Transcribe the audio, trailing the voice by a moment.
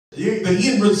The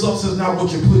end result is not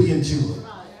what you put into it.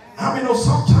 I mean,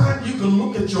 sometimes you can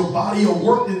look at your body or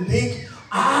work and think,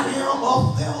 I am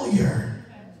a failure.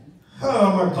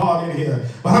 Oh my God in here.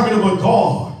 But how many know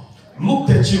God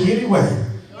looked at you anyway?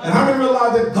 And how many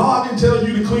realize that God didn't tell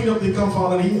you to clean up the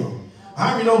comfort of Him?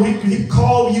 How many know He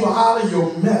called you out of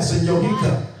your mess and your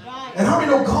hiccup? And how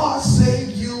many know God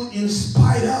saved you in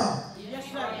spite of?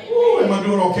 Ooh, am I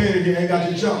doing okay again? Ain't got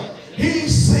to jump. He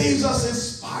saves us in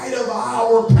spite of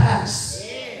our past.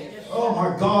 Oh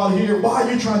my God, here. Why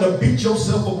are you trying to beat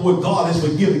yourself up what God is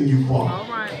forgiving you for?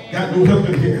 Got no help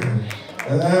in here.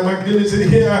 My goodness in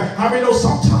here. How many know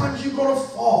sometimes you're going to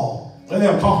fall? And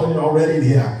I'm talking to you already in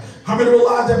here. How many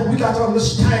realize that? But we got to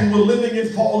understand we're living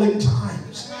in falling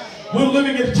times. We're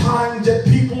living in times that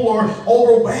people are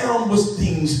overwhelmed with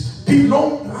things. People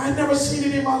don't, I've never seen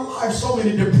it in my life. So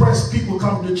many depressed people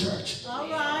come to church.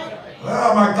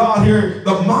 Oh my God, here,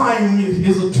 the mind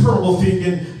is a terrible thing.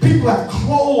 And people have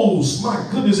closed, my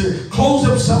goodness, closed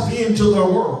themselves into their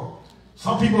world.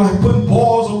 Some people have put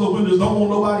bars on the windows, don't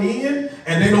want nobody in,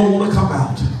 and they don't want to come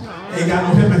out. Ain't got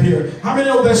no heaven here. How many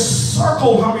know they're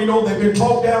circled? How many know they've been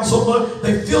talked down so much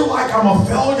they feel like I'm a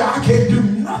failure, I can't do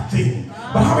nothing.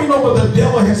 But how many know that the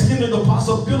devil has hindered the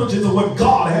possibilities of what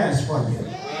God has for you?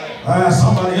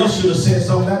 Somebody else should have said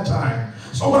something that time.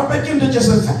 So when I begin to just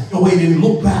evaluate and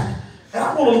look back, and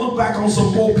I want to look back on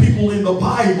some more people in the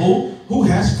Bible who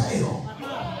has failed.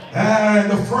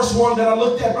 And the first one that I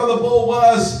looked at, Brother Bull,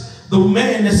 was the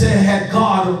man that said had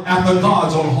God after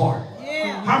God's own heart.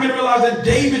 How many realize that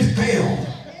David failed?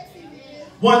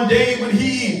 One day when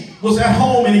he was at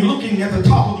home and he looking at the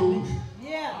top of the roof.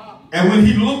 And when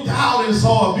he looked out and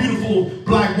saw a beautiful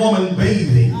black woman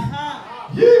bathing.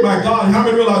 Yeah, my God, how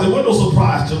many realize it wasn't no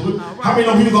surprise to him? How many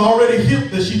know he was already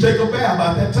hip that she take a bath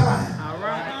at that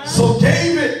time? So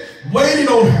David waited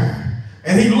on her,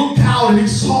 and he looked out and he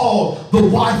saw the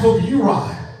wife of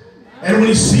Uriah. And when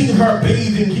he seen her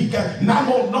bathing, he got, not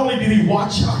only did he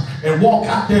watch her and walk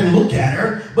out there and look at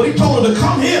her, but he told her to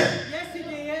come here. Yes, he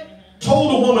did.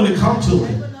 Told the woman to come to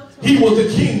him. He was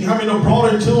the king. I mean,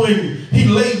 brought her to him. He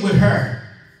laid with her,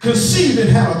 conceived and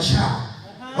had a child.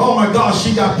 Oh my God,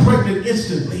 she got pregnant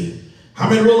instantly. How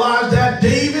many realized that?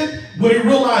 David, when he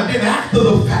realized then after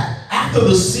the fact, after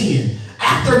the sin,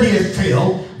 after he had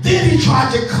failed, then he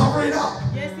tried to cover it up.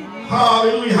 Yes, he did.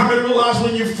 Hallelujah. How many realize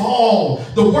when you fall,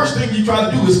 the worst thing you try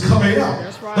to do is cover it up?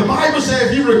 That's right. The Bible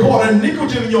says if you record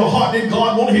iniquity in your heart, then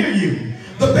God won't hear you.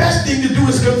 The best thing to do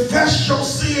is confess your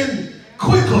sin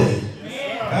quickly.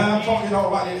 I'm talking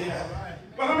all right in here.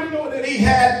 But how many know that he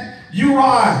had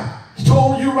Uriah? He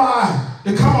told Uriah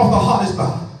to come off the hottest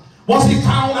battle. Once he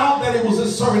found out that it was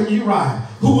his servant Uriah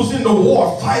who was in the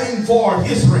war fighting for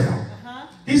Israel.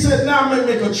 He said, now I'm going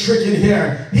to make a trick in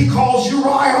here. He calls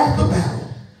Uriah off the battle.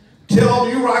 Tell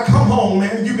Uriah, come home,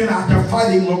 man. You've been out there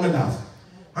fighting long enough.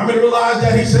 How many realize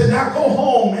that? He said, now go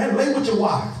home, man. Lay with your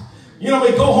wife. You know,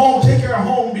 go home, take care of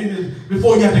home business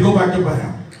before you have to go back to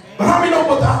battle. But how many know,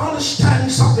 but I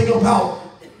understand something about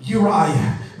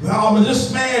Uriah.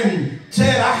 This man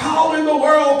said, how in the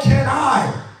world can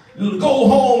I go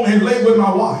home and lay with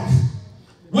my wife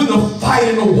when the fight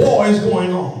and the war is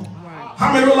going on?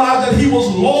 How many realize that he was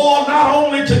loyal not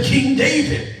only to King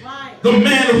David, the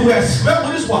man who had slept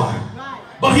with his wife,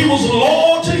 but he was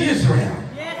loyal to Israel.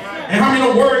 And how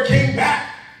many the word came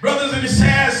back, brothers, and it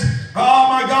says, oh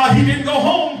my God, he didn't go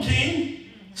home, King.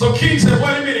 So King said,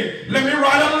 wait a minute, let me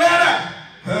write a letter.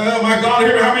 Oh my God,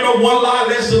 here, how many know one lie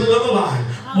leads to another lie?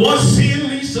 One sin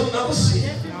leads to another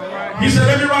sin. He said,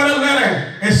 let me write a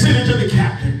letter and send it to the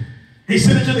captain. He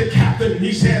sent it to the captain, and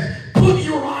he said, put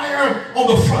Uriah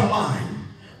on the front line.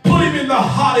 Put him in the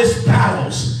hottest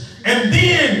battles, and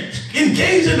then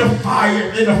engage in the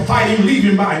fire, in the fighting, leave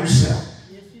him by himself.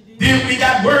 Then we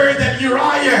got word that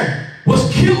Uriah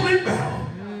was killed in battle.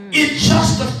 It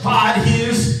justified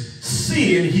his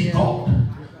sin, he thought.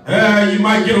 You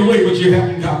might get away, but you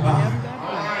haven't got by.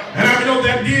 And I know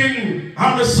that then,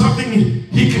 something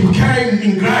he can carry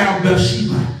and grab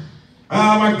Bathsheba.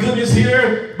 My goodness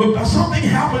here, but something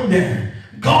happened there.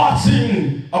 God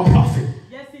sent a prophet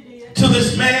to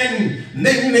this man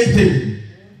named Nathan,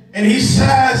 and he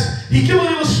says, he gives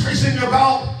an illustration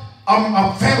about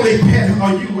a family pet,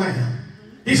 a ewe lamb.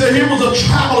 He said, here was a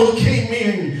traveler who came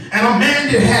in, and a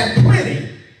man that had plenty.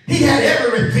 He had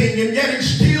everything, and yet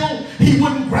still he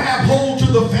wouldn't grab hold to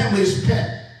the family's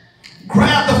pet.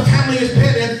 Grabbed the family's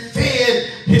pet and fed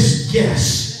his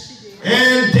guests.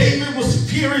 And David was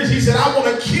furious. He said, I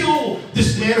want to kill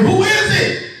this man. Who is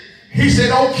it? He said,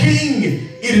 oh king,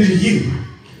 it is you.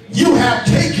 You have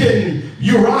taken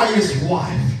Uriah's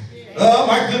wife. Oh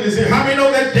my goodness. How many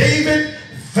know that David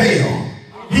failed?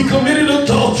 He committed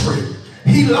adultery.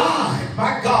 He lied.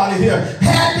 My God, in here.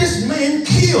 Had this man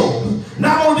killed.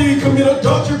 Not only did he commit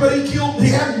adultery, but he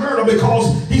had murder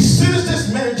because he sentenced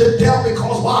this man to death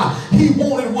because why? He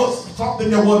wanted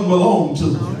something that wasn't belong to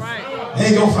him. Right.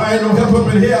 Ain't gonna find no help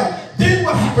up in here. Then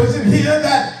what happens in here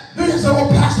that you say, well,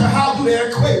 Pastor, how do they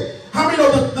equate? How many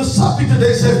know the subject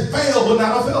today said fail but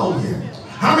not a failure?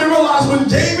 How many realize when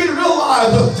David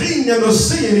realized the thing and the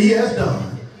sin he has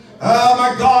done?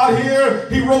 My God, here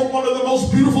he wrote one of the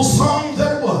most beautiful songs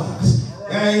that it was.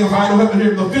 And if I don't have to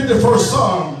hear the 51st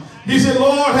song, he said,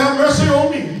 Lord, have mercy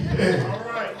on me.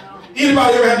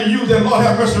 Anybody ever had to use that, Lord,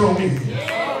 have mercy on me?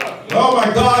 Oh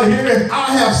my God, here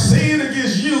I have sinned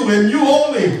against you, and you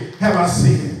only have I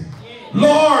sinned.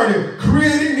 Lord,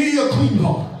 create in me a clean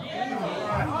heart.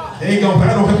 Ain't gonna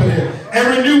I don't have it here.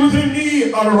 And renew within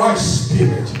me a right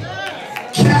spirit.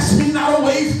 Cast me not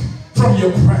away from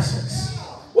your presence.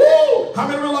 Woo! How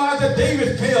many realize that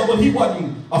David failed, but he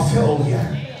wasn't a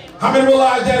failure? How many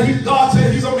realize that God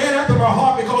said he's a man after my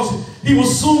heart because he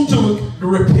was soon to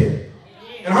repent?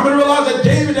 And how many realize that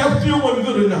David, that still wasn't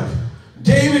good enough?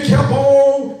 David kept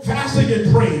on fasting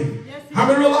and praying. How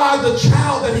many realize the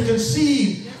child that he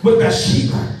conceived with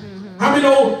Bathsheba? How many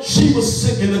know she was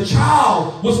sick and the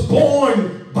child was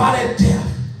born by that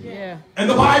death? Yeah. And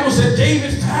the Bible said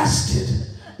David fasted.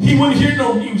 He wouldn't hear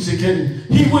no music and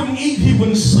he wouldn't eat, he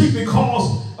wouldn't sleep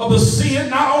because of the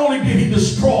sin. Not only did he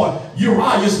destroy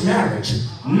Uriah's marriage,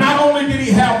 not only did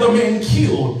he have the man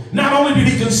killed, not only did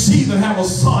he conceive and have a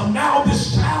son, now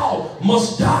this child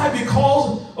must die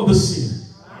because of the sin.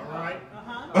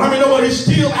 But I mean, nobody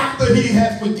still, after he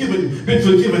had been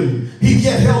forgiven, he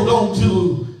yet held on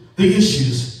to the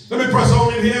issues. Let me press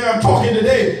on in here. I'm talking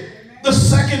today. The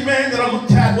second man that I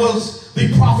looked at was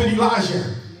the prophet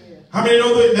Elijah. How many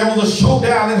know that there was a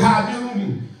showdown in high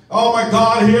noon? Oh my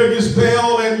God, here against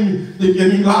Baal and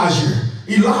Elijah.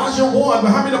 Elijah won,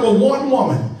 but how many know one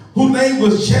woman whose name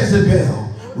was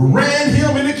Jezebel ran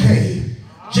him in the cave?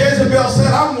 Jezebel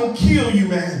said, I'm going to kill you,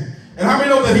 man. And how many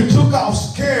know that he took off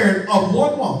scared of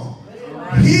one woman,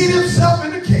 hid himself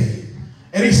in the cave,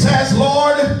 and he says,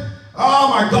 Lord, oh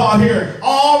my God, here,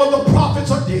 all of the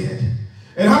prophets are dead.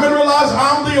 And how many realize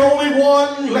I'm the only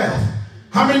one left?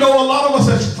 How many know a lot of us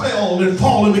has failed and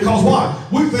fallen because why?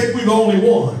 We think we're the only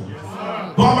one.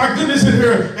 But my goodness in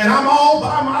here, and I'm all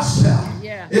by myself.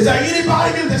 Yeah. Is there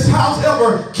anybody in this house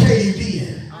ever caved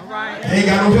in? Right. Ain't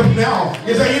got no help now.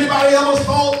 Is there anybody else's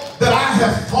fault that I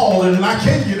have fallen and I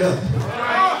can't get up?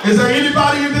 Right. Is there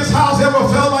anybody in this house ever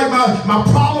felt like my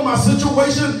problem, my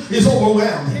situation is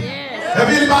overwhelming? Yes. Have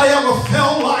anybody ever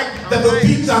felt like that the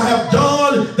things I have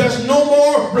done, there's no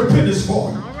more repentance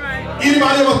for? Right.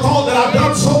 Anybody ever thought that I've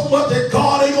done so much that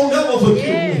God ain't gonna never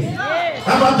forgive me? Yes.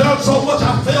 Have I done so much,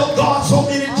 I failed God so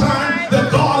many times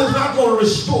that God is not gonna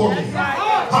restore me?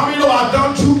 How many know I've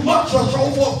done too much to show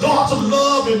for God's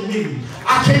love in me?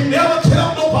 I can never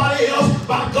tell nobody else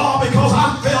about God because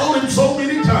I failed him so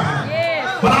many times.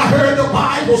 Yeah. But I heard the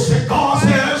Bible say, God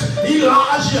says,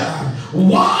 Elijah,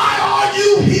 why are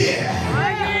you here?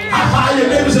 I find your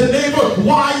neighbor and say, neighbor,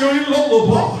 why you're in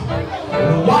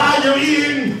Lollapalooza? Why you're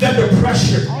in that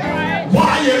depression?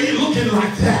 Why you're looking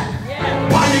like that?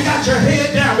 Why you got your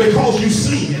head down because you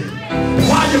sinned?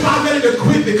 Why you not ready to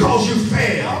quit because you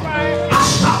failed? I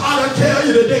stop by to tell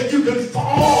you today you can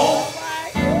fall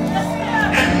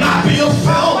and not be a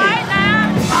failure.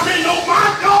 I mean, oh my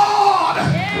God,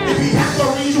 if he has to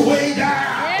reach way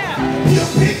down,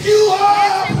 he'll pick you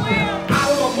up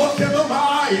out of the muck and the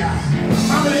mire.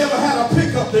 How many ever had a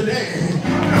pickup today?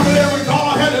 How many ever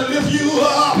God had to lift you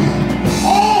up?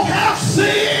 All have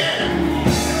sinned,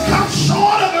 come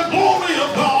short of the glory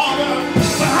of God.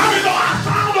 But how many know I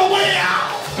found a way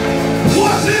out?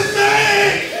 What's his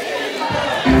name?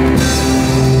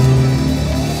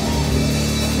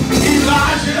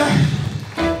 Elijah,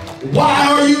 why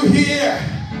are you here?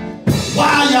 Why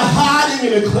are you hiding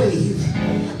in a cave?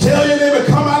 Tell your neighbor,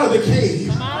 come out of the cave.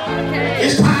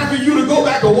 It's time for you to go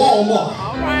back to Walmart.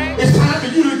 It's time for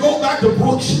you to go back to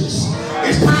Brooks's.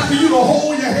 It's time for you to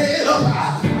hold your head up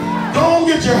high. Don't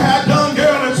get your hair done,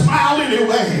 girl, and smile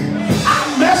anyway.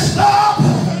 I messed up,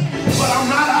 but I'm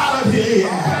not out of here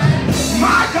yet.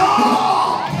 My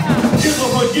God is a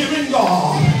forgiving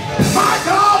God. My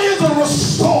God is a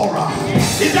restorer.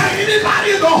 Is there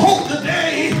anybody in the hope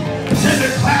today to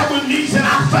declare with me that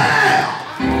I failed,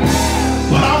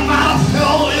 but I'm not a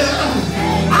failure?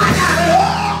 I got it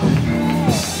up.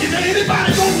 Is there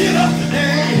anybody gonna get up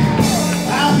today?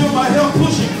 I feel my help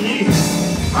pushing me.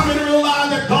 How many realize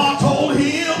that God told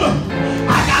him,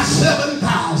 I got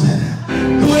 7,000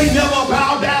 who ain't never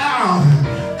bowed down.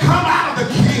 Come out of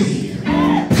the cave.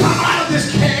 Come out of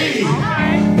this cave.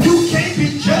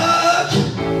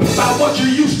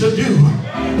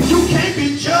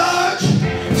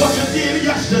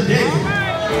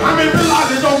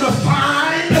 it don't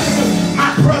define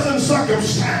my present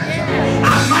circumstance.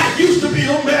 I might used to be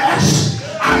a mess.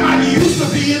 I might used to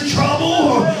be in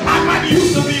trouble. I might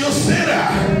used to be a sinner.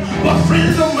 But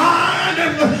friends of mine,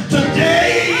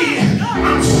 today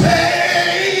I'm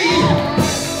saved.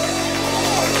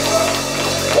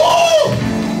 Woo!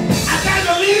 I got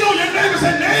to lean on your neighbor and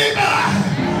say, neighbor,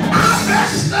 I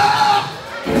messed up,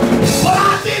 but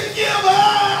I didn't give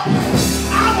up.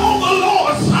 I'm on the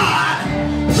Lord's side.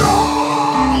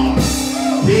 Draw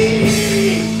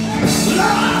thee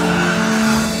love.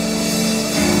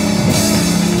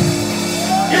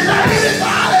 Is there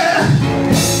anybody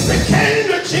that came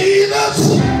to Jesus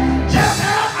just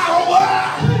as I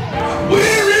was?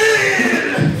 We're in.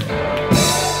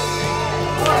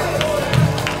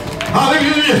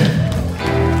 Hallelujah.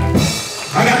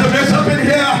 I got to mess up in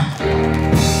here.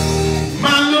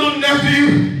 My little nephew,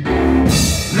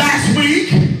 last week,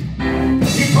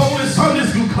 he told his Sunday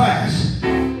school class,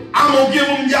 I'm going to give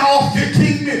them y'all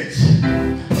 15 minutes.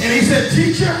 And he said,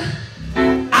 teacher,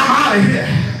 I'm out of here.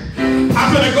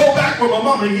 I'm going to go back where my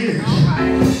mama is.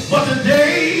 But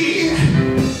today,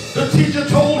 the teacher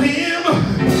told him,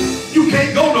 you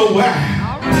can't go nowhere.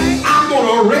 I'm going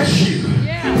to arrest you.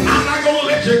 I'm not going to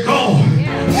let you go.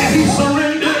 And he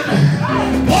surrendered.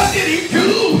 What did he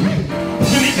do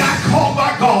when he got caught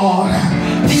by God?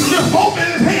 He lifted open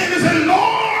his hand and said,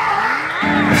 Lord,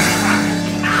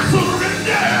 I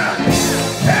surrender.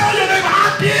 Tell your neighbor,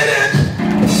 I did it.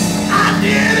 I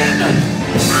did it.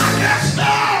 I messed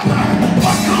up.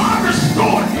 But God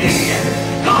restored me.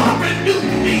 God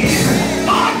renewed me.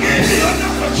 God gave me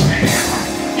another chance.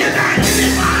 Is there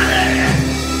anybody?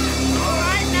 All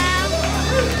right now.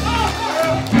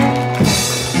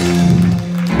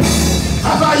 I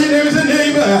thought your name is a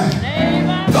neighbor.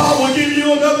 God will give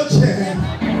you another chance.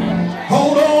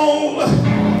 Hold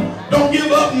on. Don't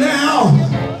give up now.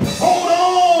 Hold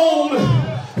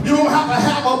on. You don't have to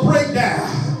have a breakdown.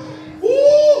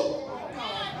 Woo.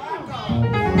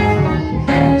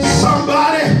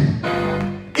 Somebody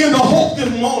in the hope this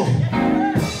morning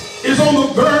is on the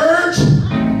verge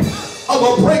of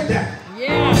a breakdown.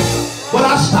 Yeah. But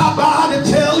I stopped by to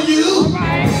tell you,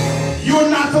 you're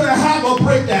not going to have a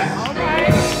breakdown.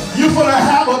 You're going to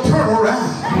have a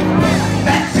turnaround.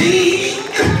 That thing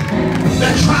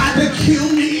that tried to kill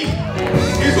me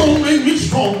is going to make me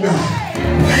stronger.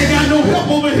 I ain't got no help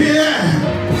over here.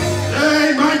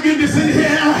 Hey, my goodness in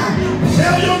here.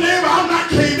 Tell your neighbor I'm not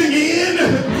caving in.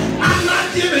 I'm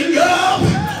not giving up.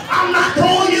 I'm not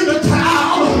throwing in the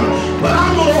towel. But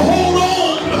I'm going to hold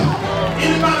on.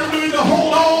 Anybody willing to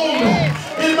hold on?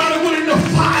 Anybody willing to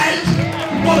fight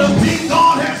for the thing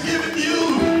God has given you?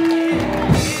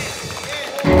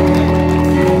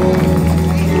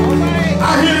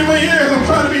 I hear in my ears. I'm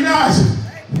trying to be nice.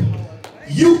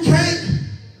 You can't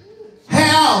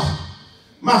have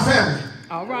my family.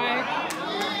 All right.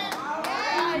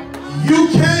 You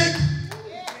can't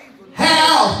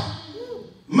have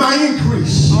my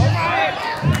increase. All right.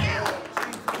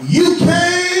 You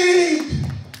can't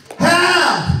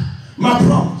have my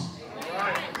promise.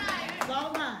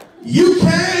 You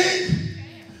can't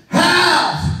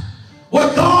have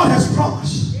what God has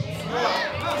promised.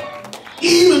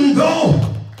 Even though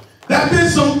there have been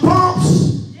some bumps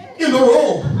in the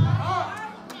road.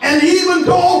 And even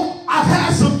though I've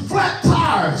had some flat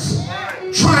tires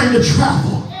trying to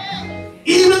travel.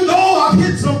 Even though I've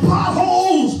hit some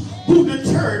potholes who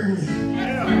deterred me.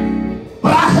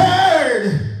 But I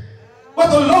heard what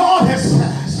the Lord has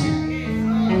said.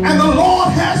 And the Lord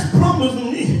has promised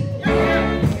me.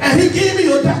 And he gave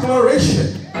me a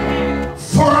declaration.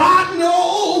 For I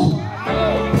know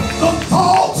the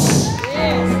thoughts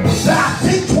that I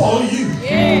think toward you.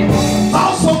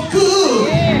 Thoughts of good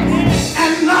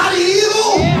and not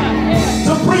evil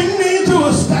to bring me into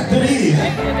expected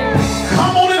end.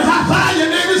 Come on and high five your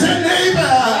neighbors and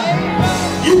neighbor.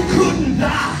 You couldn't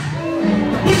die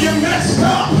when you messed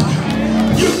up.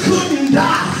 You couldn't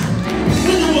die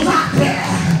when you was out there.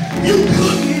 You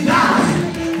couldn't die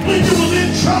when you was in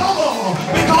trouble,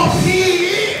 because he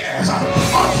is a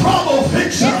trouble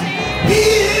fixer. He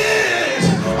is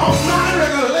a mind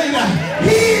regulator.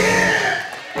 He is.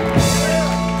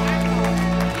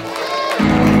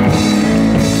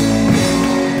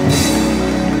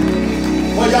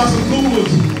 Well, y'all some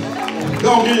coolers. Go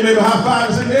on, give your neighbor a high five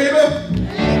and say, neighbor,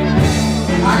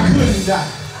 I couldn't die.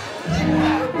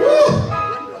 Woo.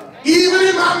 Even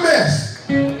in my mess,